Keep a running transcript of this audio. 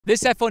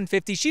This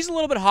F-150, she's a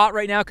little bit hot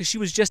right now because she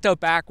was just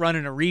out back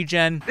running a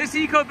regen. This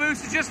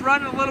EcoBoost is just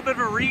running a little bit of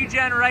a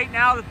regen right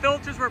now. The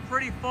filters were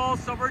pretty full,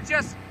 so we're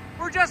just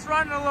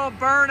running a little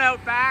burn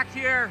out back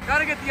here.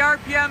 Gotta get the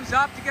RPMs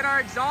up to get our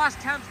exhaust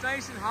temps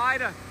nice and high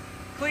to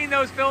clean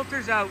those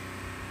filters out.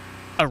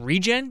 A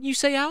regen, you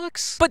say,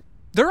 Alex? But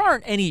there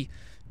aren't any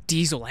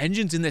diesel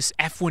engines in this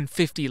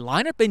F-150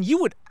 lineup, and you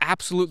would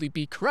absolutely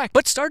be correct.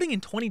 But starting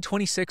in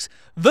 2026,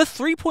 the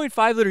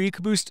 3.5 liter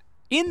EcoBoost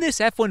in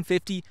this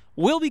F-150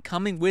 will be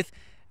coming with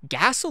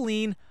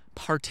gasoline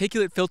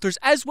particulate filters,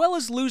 as well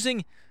as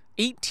losing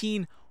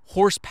 18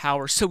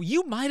 horsepower. So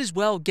you might as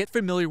well get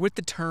familiar with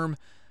the term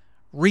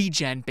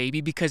regen,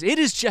 baby, because it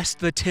is just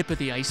the tip of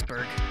the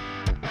iceberg.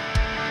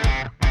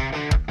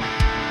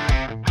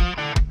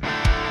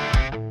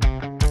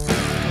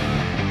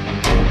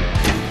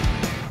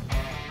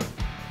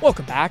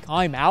 Welcome back,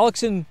 I'm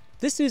Alex, and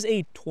this is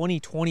a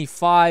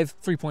 2025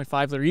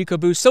 3.5 liter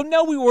EcoBoost. So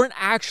no, we weren't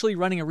actually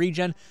running a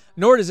regen,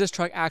 nor does this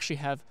truck actually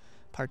have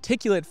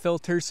particulate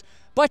filters.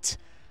 But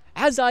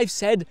as I've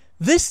said,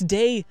 this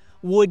day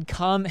would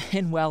come,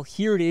 and well,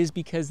 here it is,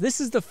 because this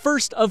is the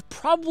first of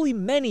probably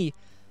many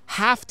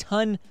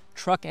half-ton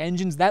truck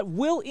engines that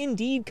will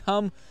indeed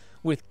come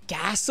with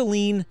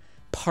gasoline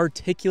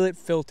particulate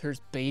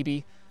filters,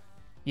 baby.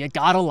 You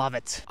gotta love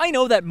it. I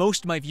know that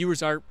most of my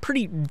viewers are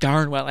pretty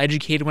darn well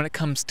educated when it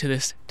comes to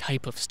this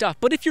type of stuff,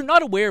 but if you're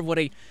not aware of what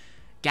a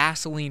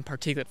gasoline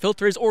particulate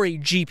filter is, or a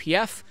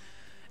GPF,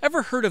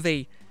 ever heard of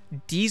a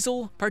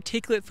diesel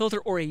particulate filter,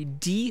 or a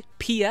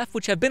DPF,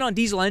 which have been on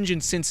diesel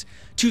engines since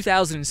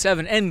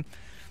 2007 and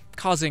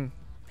causing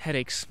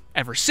headaches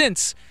ever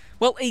since?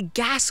 Well, a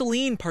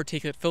gasoline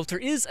particulate filter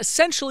is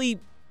essentially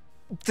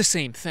the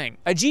same thing.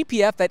 A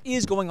GPF that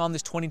is going on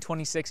this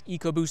 2026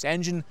 EcoBoost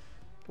engine,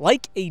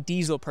 like a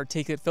diesel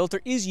particulate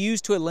filter, is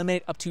used to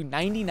eliminate up to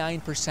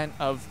 99%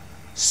 of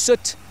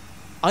soot,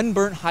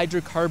 unburnt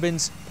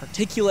hydrocarbons,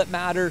 particulate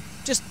matter,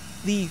 just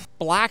the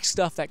black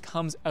stuff that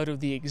comes out of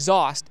the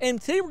exhaust. And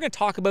today we're going to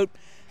talk about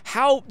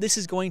how this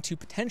is going to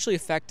potentially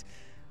affect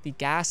the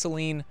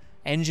gasoline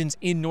engines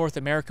in North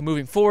America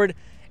moving forward,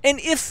 and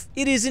if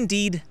it is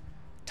indeed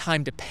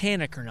time to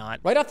panic or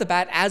not. Right off the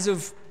bat, as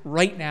of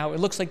right now,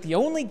 it looks like the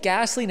only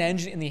gasoline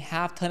engine in the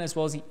half-ton as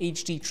well as the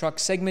HD truck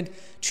segment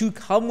to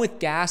come with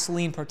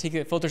gasoline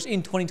particulate filters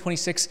in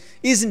 2026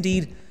 is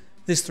indeed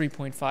this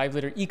 3.5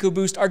 liter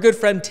EcoBoost. Our good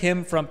friend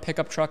Tim from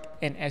Pickup Truck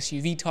and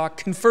SUV Talk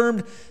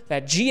confirmed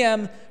that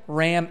GM,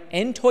 Ram,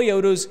 and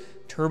Toyota's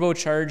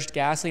turbocharged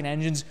gasoline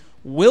engines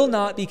will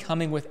not be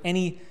coming with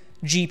any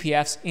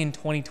GPFs in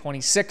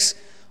 2026.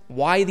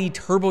 Why the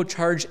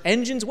turbocharged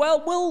engines?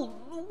 Well,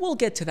 we'll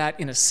get to that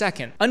in a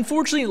second.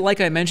 Unfortunately,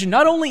 like I mentioned,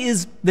 not only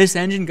is this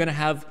engine going to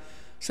have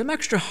some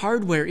extra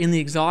hardware in the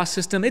exhaust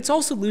system, it's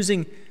also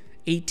losing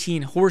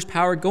 18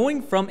 horsepower,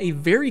 going from a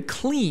very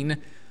clean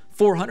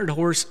 400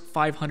 horse,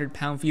 500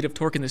 pound-feet of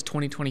torque in this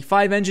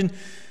 2025 engine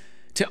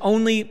to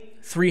only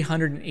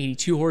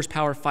 382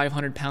 horsepower,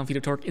 500 pound-feet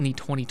of torque in the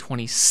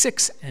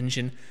 2026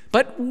 engine.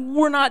 But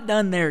we're not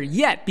done there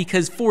yet,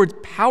 because Ford's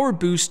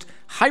PowerBoost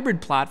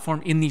hybrid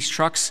platform in these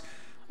trucks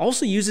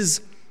also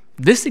uses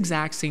this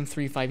exact same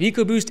 3.5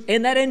 EcoBoost,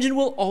 and that engine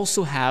will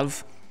also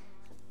have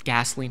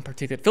gasoline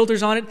particulate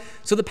filters on it,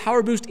 so the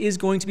PowerBoost is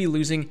going to be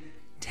losing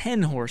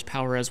 10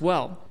 horsepower as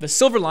well. The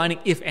silver lining,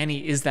 if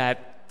any, is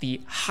that the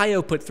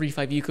high-output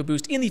 3.5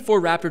 EcoBoost in the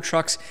Ford Raptor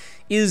trucks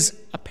is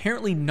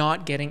apparently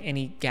not getting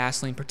any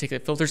gasoline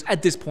particulate filters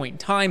at this point in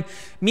time,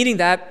 meaning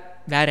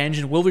that that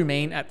engine will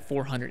remain at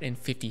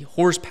 450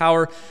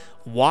 horsepower.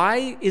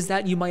 Why is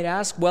that, you might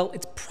ask? Well,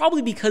 it's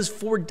probably because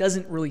Ford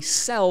doesn't really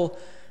sell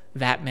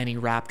that many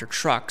Raptor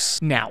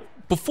trucks. Now,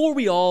 before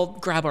we all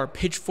grab our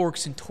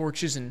pitchforks and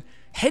torches and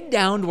head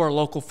down to our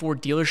local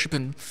Ford dealership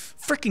and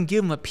frickin'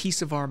 give them a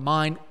piece of our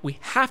mind, we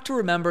have to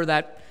remember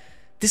that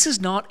this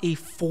is not a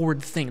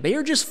Ford thing. They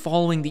are just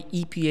following the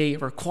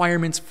EPA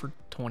requirements for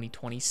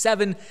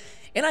 2027.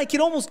 And I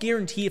can almost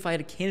guarantee, if I had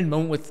a candid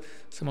moment with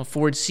some of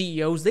Ford's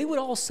CEOs, they would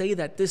all say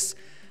that this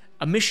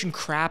emission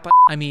crap,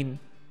 I mean,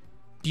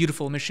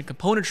 beautiful emission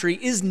componentry,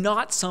 is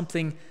not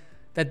something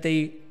that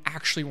they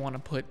actually want to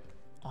put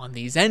on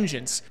these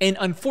engines. And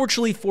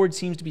unfortunately, Ford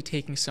seems to be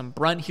taking some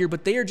brunt here,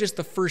 but they are just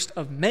the first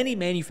of many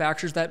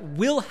manufacturers that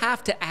will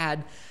have to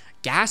add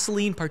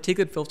gasoline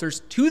particulate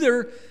filters to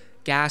their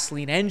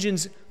gasoline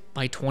engines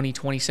by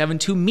 2027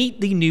 to meet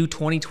the new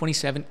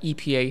 2027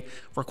 EPA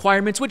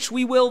requirements, which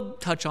we will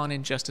touch on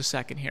in just a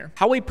second here.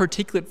 How a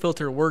particulate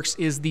filter works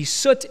is the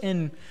soot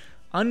and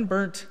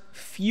unburnt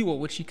fuel,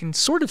 which you can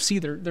sort of see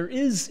there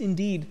is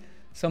indeed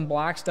some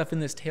black stuff in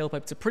this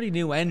tailpipe. It's a pretty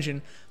new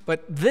engine,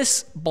 but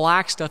this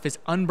black stuff is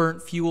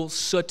unburnt fuel,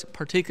 soot,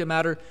 particulate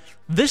matter.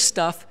 This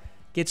stuff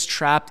gets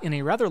trapped in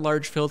a rather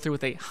large filter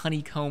with a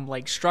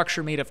honeycomb-like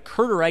structure made of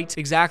curderite,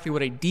 exactly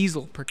what a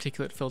diesel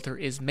particulate filter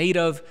is made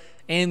of,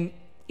 and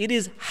it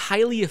is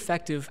highly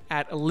effective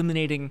at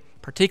eliminating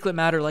particulate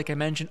matter, like I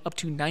mentioned, up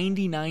to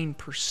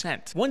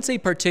 99%. Once a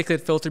particulate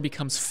filter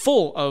becomes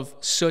full of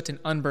soot and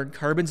unburned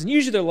carbons, and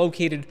usually they're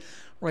located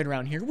right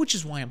around here, which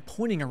is why I'm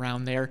pointing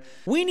around there,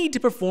 we need to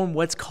perform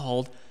what's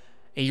called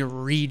a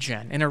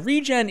regen. And a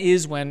regen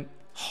is when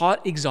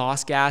hot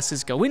exhaust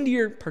gases go into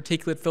your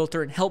particulate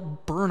filter and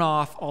help burn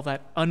off all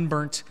that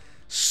unburnt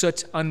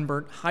soot,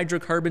 unburnt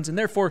hydrocarbons, and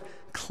therefore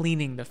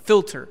cleaning the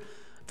filter.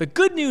 The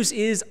good news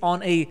is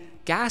on a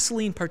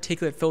gasoline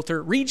particulate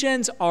filter,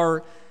 regens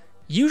are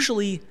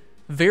usually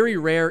very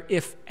rare,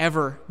 if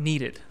ever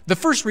needed. The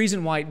first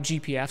reason why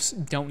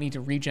GPFs don't need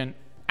to regen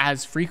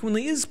as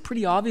frequently is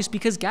pretty obvious,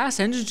 because gas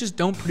engines just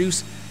don't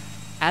produce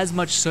as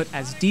much soot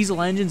as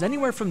diesel engines,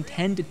 anywhere from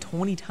 10 to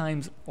 20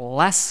 times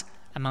less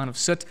amount of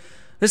soot.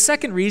 The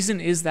second reason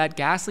is that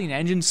gasoline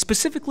engines,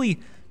 specifically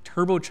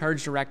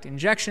turbocharged direct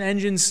injection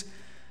engines,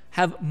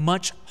 have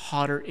much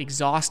hotter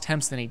exhaust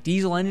temps than a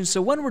diesel engine.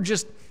 So when we're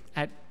just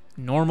at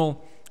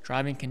normal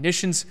driving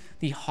conditions,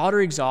 the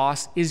hotter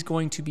exhaust is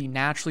going to be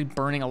naturally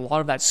burning a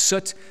lot of that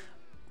soot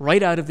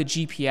right out of the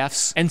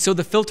GPFs. And so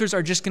the filters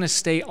are just going to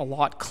stay a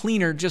lot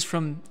cleaner just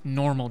from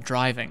normal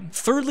driving.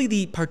 Thirdly,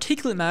 the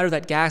particulate matter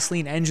that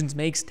gasoline engines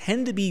makes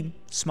tend to be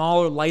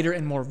smaller, lighter,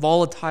 and more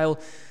volatile,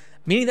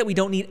 meaning that we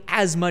don't need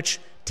as much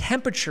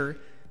temperature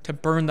to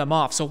burn them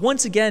off. So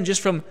once again,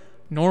 just from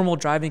normal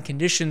driving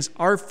conditions,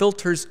 our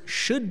filters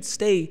should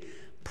stay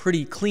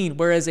pretty clean,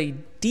 whereas a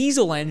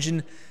diesel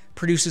engine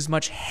produces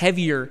much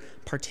heavier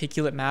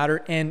particulate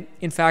matter, and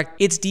in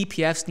fact, its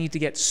DPFs need to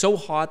get so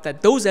hot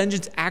that those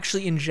engines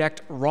actually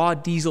inject raw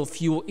diesel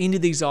fuel into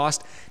the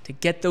exhaust to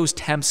get those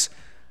temps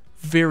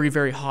very,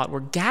 very hot,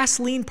 where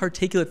gasoline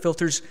particulate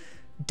filters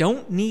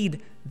don't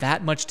need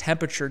that much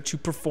temperature to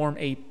perform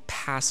a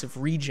passive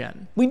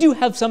regen. We do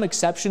have some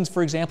exceptions.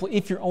 For example,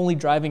 if you're only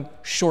driving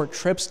short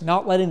trips,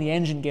 not letting the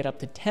engine get up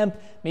to temp,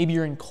 maybe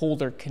you're in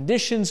colder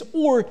conditions,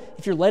 or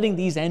if you're letting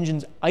these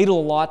engines idle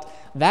a lot,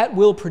 that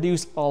will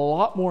produce a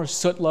lot more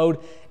soot load,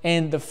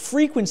 and the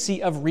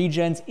frequency of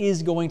regens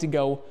is going to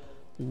go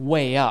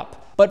way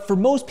up. But for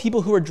most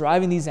people who are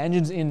driving these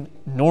engines in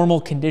normal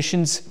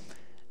conditions,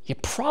 you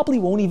probably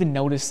won't even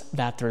notice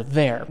that they're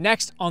there.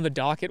 Next on the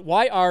docket,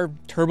 why are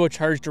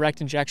turbocharged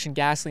direct injection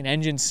gasoline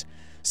engines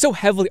so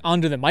heavily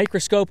under the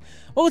microscope?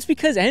 Well, it's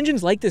because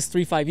engines like this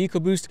 3.5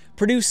 EcoBoost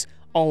produce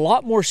a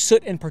lot more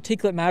soot and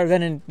particulate matter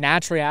than a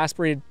naturally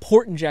aspirated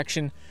port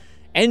injection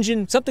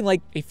engine, something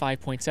like a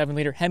 5.7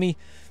 liter HEMI.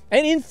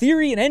 And in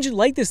theory, an engine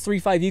like this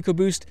 3.5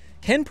 EcoBoost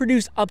can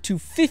produce up to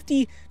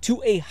 50 to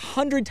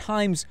 100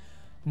 times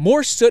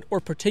more soot or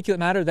particulate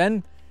matter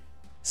than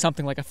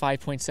something like a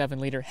 5.7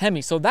 liter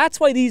HEMI. So that's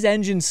why these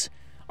engines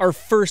are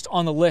first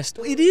on the list.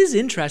 It is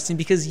interesting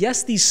because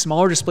yes, these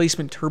smaller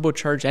displacement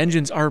turbocharged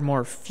engines are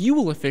more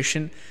fuel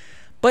efficient,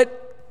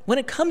 but when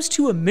it comes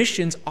to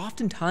emissions,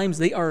 oftentimes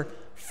they are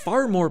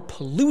far more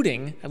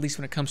polluting, at least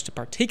when it comes to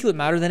particulate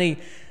matter, than a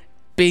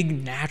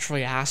big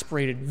naturally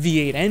aspirated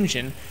V8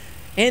 engine.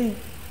 And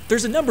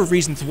there's a number of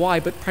reasons why,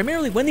 but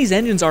primarily when these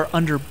engines are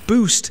under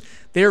boost,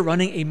 they're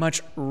running a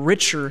much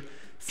richer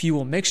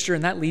fuel mixture,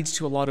 and that leads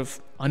to a lot of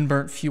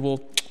unburnt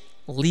fuel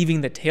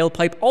leaving the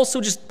tailpipe.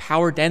 Also, just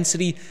power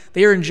density.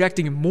 They are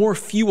injecting more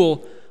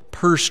fuel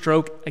per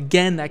stroke.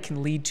 Again, that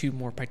can lead to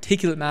more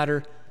particulate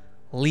matter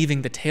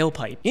leaving the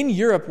tailpipe. In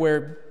Europe,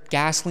 where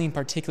gasoline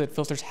particulate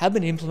filters have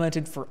been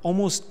implemented for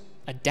almost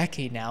a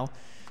decade now,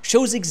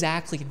 shows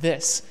exactly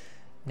this.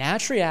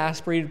 Naturally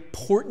aspirated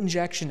port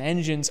injection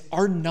engines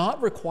are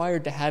not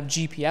required to have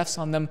GPFs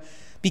on them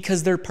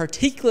because their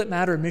particulate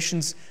matter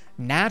emissions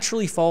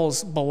naturally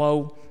falls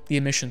below the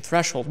emission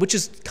threshold, which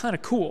is kind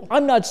of cool.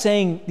 I'm not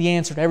saying the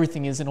answer to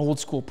everything is an old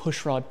school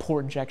pushrod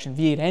port injection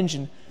V8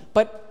 engine,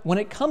 but when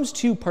it comes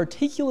to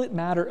particulate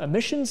matter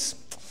emissions,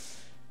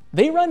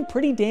 they run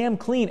pretty damn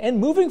clean. And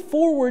moving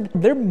forward,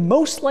 they're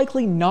most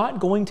likely not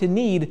going to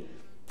need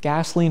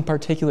gasoline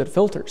particulate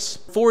filters.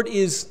 Ford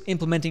is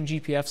implementing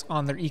GPFs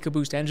on their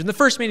EcoBoost engine, the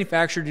first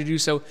manufacturer to do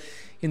so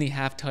in the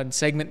half-ton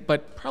segment,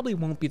 but probably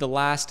won't be the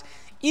last,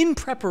 in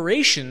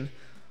preparation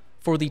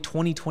for the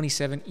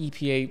 2027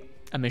 EPA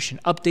emission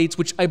updates,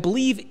 which I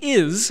believe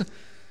is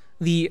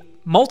the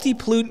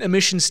multi-pollutant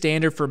emission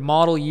standard for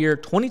model year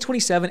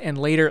 2027 and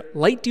later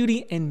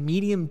light-duty and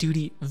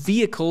medium-duty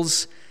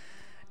vehicles.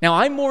 Now,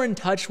 I'm more in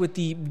touch with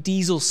the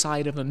diesel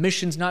side of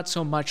emissions, not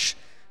so much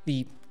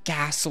the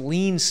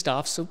gasoline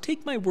stuff, so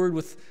take my word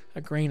with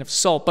a grain of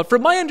salt. But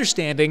from my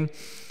understanding,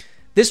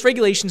 this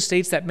regulation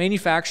states that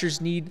manufacturers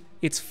need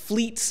its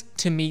fleets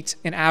to meet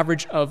an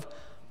average of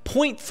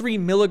 0.3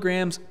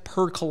 milligrams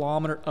per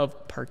kilometer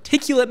of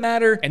particulate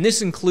matter, and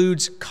this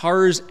includes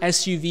cars,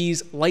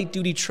 SUVs,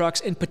 light-duty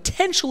trucks, and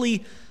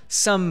potentially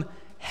some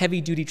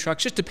heavy-duty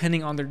trucks, just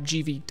depending on their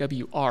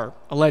GVWR,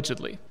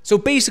 allegedly. So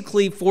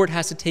basically, Ford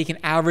has to take an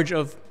average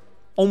of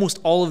almost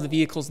all of the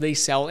vehicles they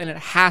sell, and it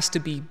has to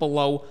be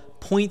below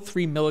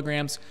 0.3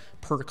 milligrams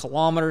per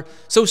kilometer.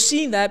 So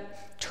seeing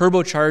that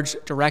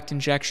turbocharged direct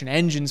injection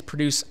engines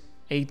produce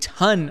a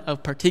ton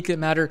of particulate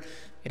matter,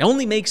 it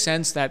only makes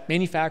sense that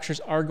manufacturers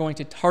are going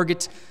to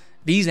target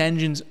these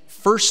engines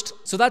first.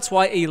 So that's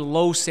why a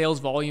low sales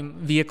volume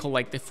vehicle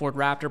like the Ford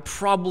Raptor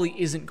probably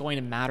isn't going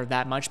to matter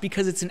that much,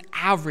 because it's an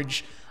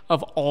average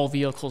of all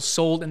vehicles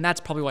sold, and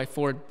that's probably why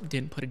Ford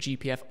didn't put a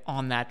GPF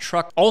on that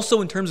truck. Also,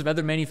 in terms of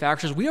other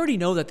manufacturers, we already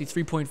know that the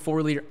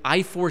 3.4-liter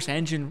iForce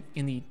engine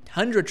in the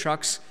Tundra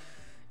trucks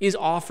is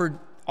offered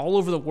all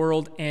over the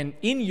world, and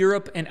in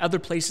Europe and other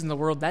places in the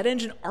world, that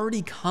engine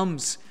already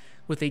comes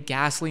with a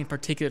gasoline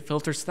particulate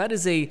filter, so that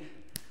is a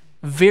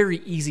very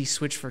easy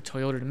switch for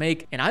Toyota to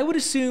make. And I would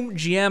assume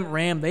GM,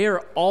 Ram, they are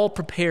all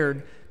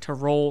prepared to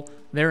roll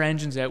their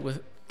engines out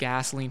with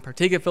gasoline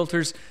particulate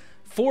filters.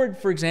 Ford,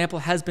 for example,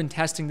 has been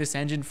testing this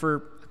engine for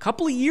a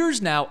couple of years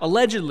now,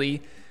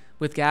 allegedly,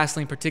 with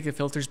gasoline particulate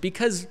filters,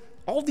 because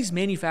all these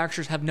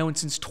manufacturers have known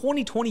since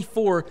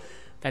 2024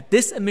 that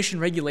this emission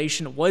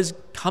regulation was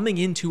coming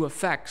into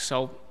effect.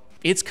 So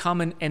it's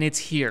coming and it's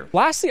here.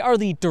 Lastly are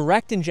the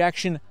direct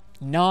injection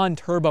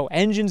non-turbo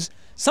engines,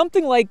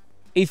 something like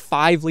a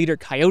 5-liter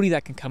Coyote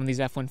that can come in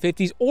these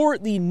F-150s, or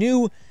the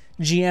new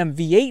GM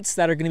V8s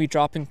that are going to be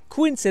dropping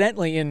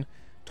coincidentally in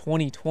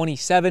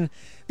 2027.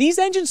 These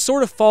engines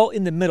sort of fall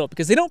in the middle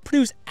because they don't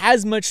produce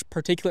as much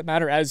particulate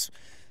matter as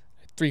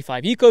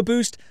 3.5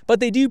 EcoBoost, but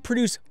they do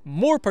produce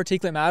more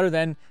particulate matter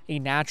than a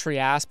naturally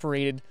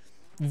aspirated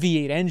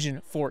V8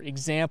 engine, for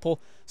example.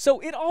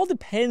 So it all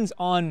depends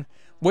on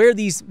where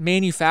these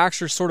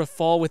manufacturers sort of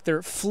fall with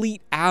their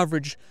fleet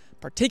average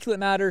particulate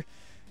matter,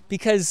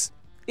 because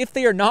if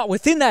they are not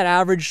within that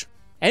average,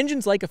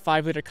 engines like a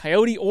 5-liter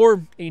Coyote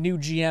or a new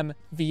GM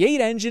V8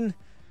 engine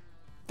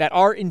that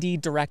are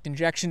indeed direct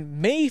injection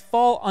may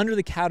fall under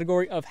the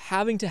category of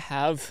having to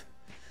have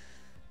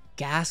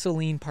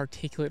gasoline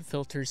particulate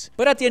filters.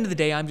 But at the end of the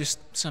day, I'm just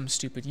some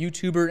stupid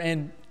YouTuber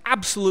and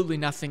absolutely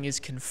nothing is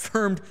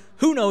confirmed.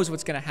 Who knows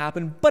what's going to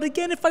happen? But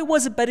again, if I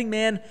was a betting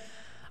man,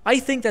 I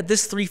think that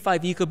this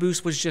 3.5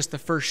 EcoBoost was just the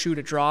first shoe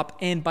to drop,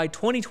 and by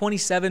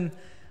 2027,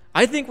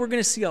 I think we're going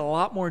to see a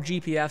lot more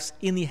GPFs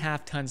in the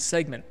half-ton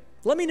segment.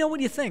 Let me know what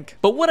you think.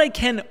 But what I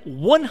can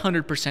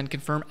 100%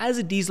 confirm as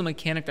a diesel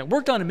mechanic that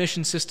worked on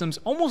emission systems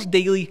almost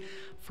daily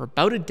for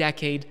about a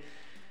decade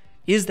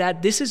is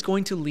that this is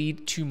going to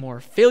lead to more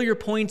failure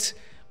points,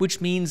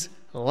 which means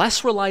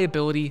less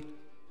reliability,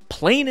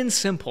 plain and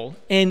simple.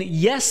 And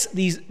yes,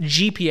 these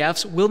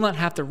GPFs will not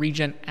have to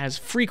regen as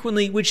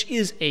frequently, which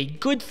is a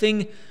good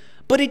thing,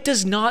 but it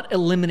does not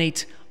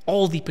eliminate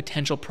all the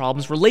potential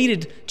problems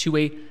related to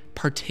a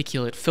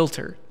particulate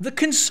filter. The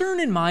concern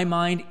in my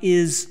mind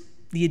is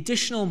the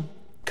additional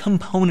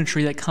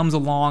componentry that comes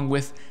along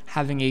with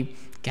having a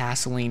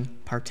gasoline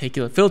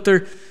particulate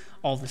filter,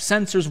 all the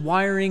sensors,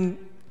 wiring,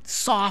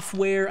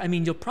 software. I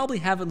mean, you'll probably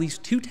have at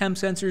least 2 temp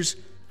sensors,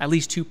 at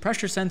least 2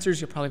 pressure sensors.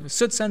 You'll probably have a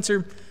soot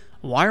sensor,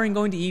 wiring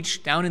going to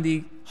each down in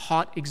the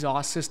hot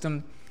exhaust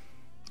system,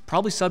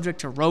 probably subject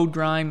to road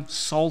grime,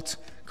 salt,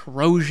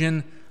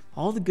 corrosion,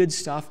 all the good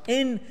stuff.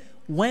 And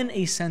when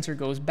a sensor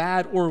goes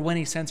bad, or when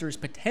a sensor is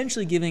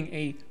potentially giving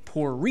a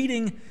poor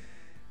reading,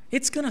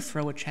 it's going to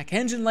throw a check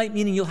engine light,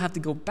 meaning you'll have to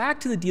go back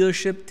to the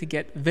dealership to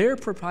get their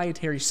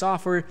proprietary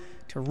software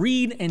to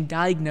read and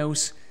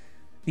diagnose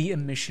the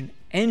emission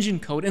engine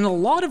code. And a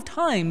lot of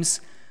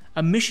times,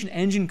 emission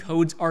engine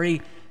codes are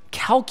a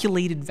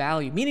calculated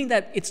value, meaning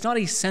that it's not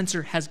a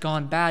sensor has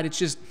gone bad, it's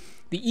just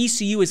the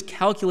ECU has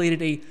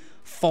calculated a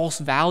false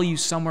value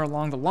somewhere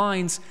along the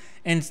lines,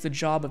 and it's the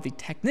job of the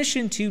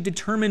technician to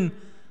determine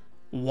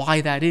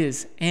why that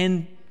is,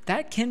 and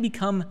that can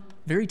become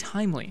very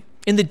timely.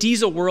 In the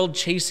diesel world,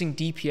 chasing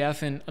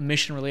DPF and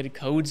emission-related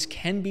codes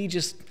can be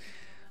just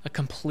a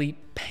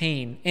complete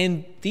pain,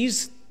 and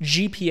these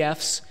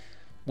GPFs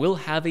will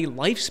have a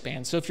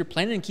lifespan. So if you're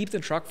planning to keep the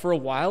truck for a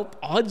while,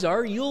 odds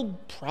are you'll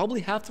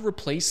probably have to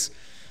replace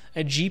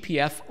a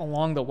GPF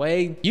along the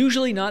way.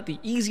 Usually not the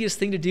easiest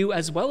thing to do,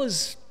 as well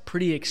as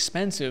pretty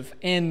expensive,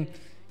 and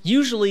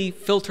usually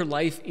filter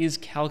life is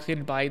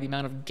calculated by the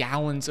amount of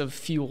gallons of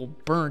fuel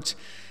burnt,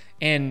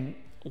 and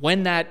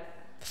when that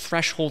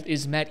threshold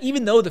is met,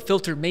 even though the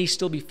filter may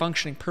still be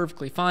functioning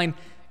perfectly fine,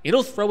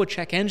 it'll throw a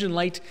check engine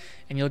light,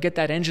 and you'll get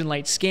that engine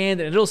light scanned,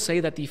 and it'll say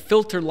that the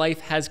filter life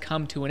has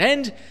come to an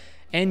end,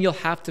 and you'll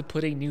have to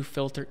put a new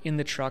filter in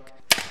the truck.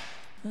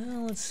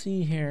 Well, let's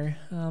see here.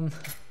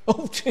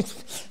 Oh,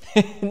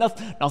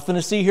 nothing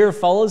to see here,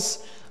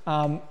 fellas.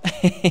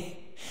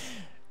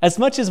 As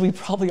much as we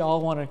probably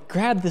all want to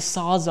grab the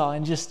Sawzall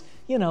and just,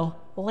 you know,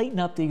 lighten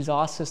up the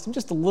exhaust system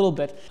just a little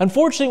bit.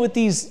 Unfortunately, with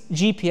these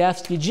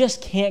GPFs, you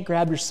just can't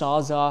grab your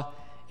Sawzall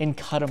and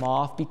cut them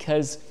off,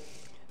 because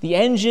the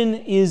engine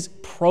is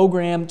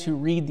programmed to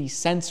read the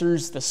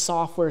sensors, the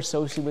software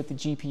associated with the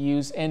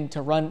GPUs, and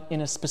to run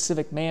in a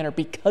specific manner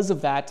because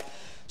of that.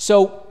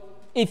 So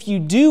if you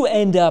do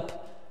end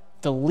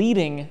up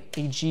deleting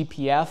a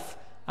GPF,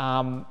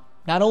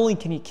 not only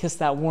can you kiss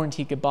that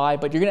warranty goodbye,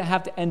 but you're going to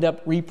have to end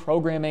up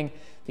reprogramming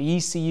the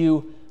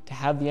ECU to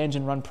have the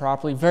engine run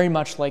properly, very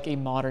much like a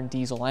modern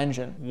diesel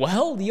engine.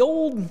 Well, the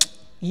old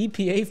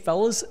EPA,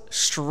 fellas,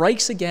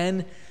 strikes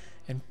again,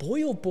 and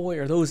boy, oh boy,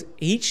 are those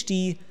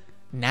HD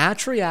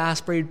naturally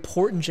aspirated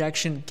port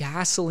injection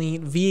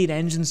gasoline V8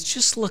 engines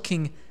just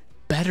looking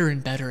better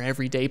and better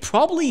every day.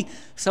 Probably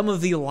some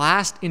of the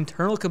last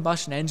internal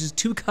combustion engines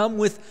to come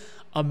with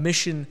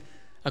emission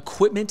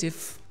equipment,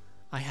 if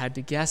I had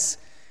to guess.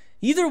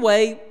 Either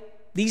way,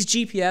 these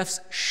GPFs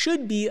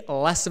should be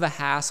less of a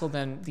hassle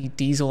than the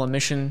diesel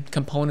emission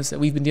components that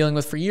we've been dealing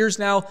with for years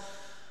now,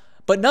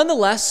 but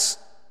nonetheless,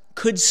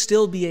 could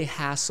still be a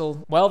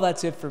hassle. Well,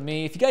 that's it for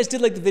me. If you guys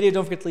did like the video,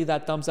 don't forget to leave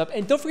that thumbs up,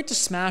 and don't forget to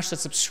smash that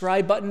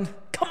subscribe button.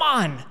 Come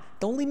on,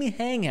 don't leave me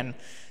hanging.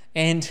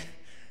 And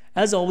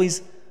as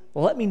always,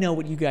 let me know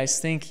what you guys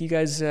think. You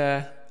guys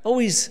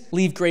always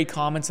leave great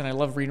comments, and I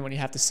love reading what you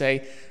have to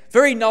say.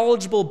 Very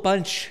knowledgeable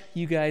bunch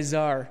you guys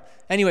are.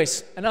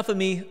 Anyways, enough of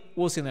me.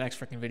 We'll see you in the next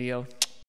freaking video.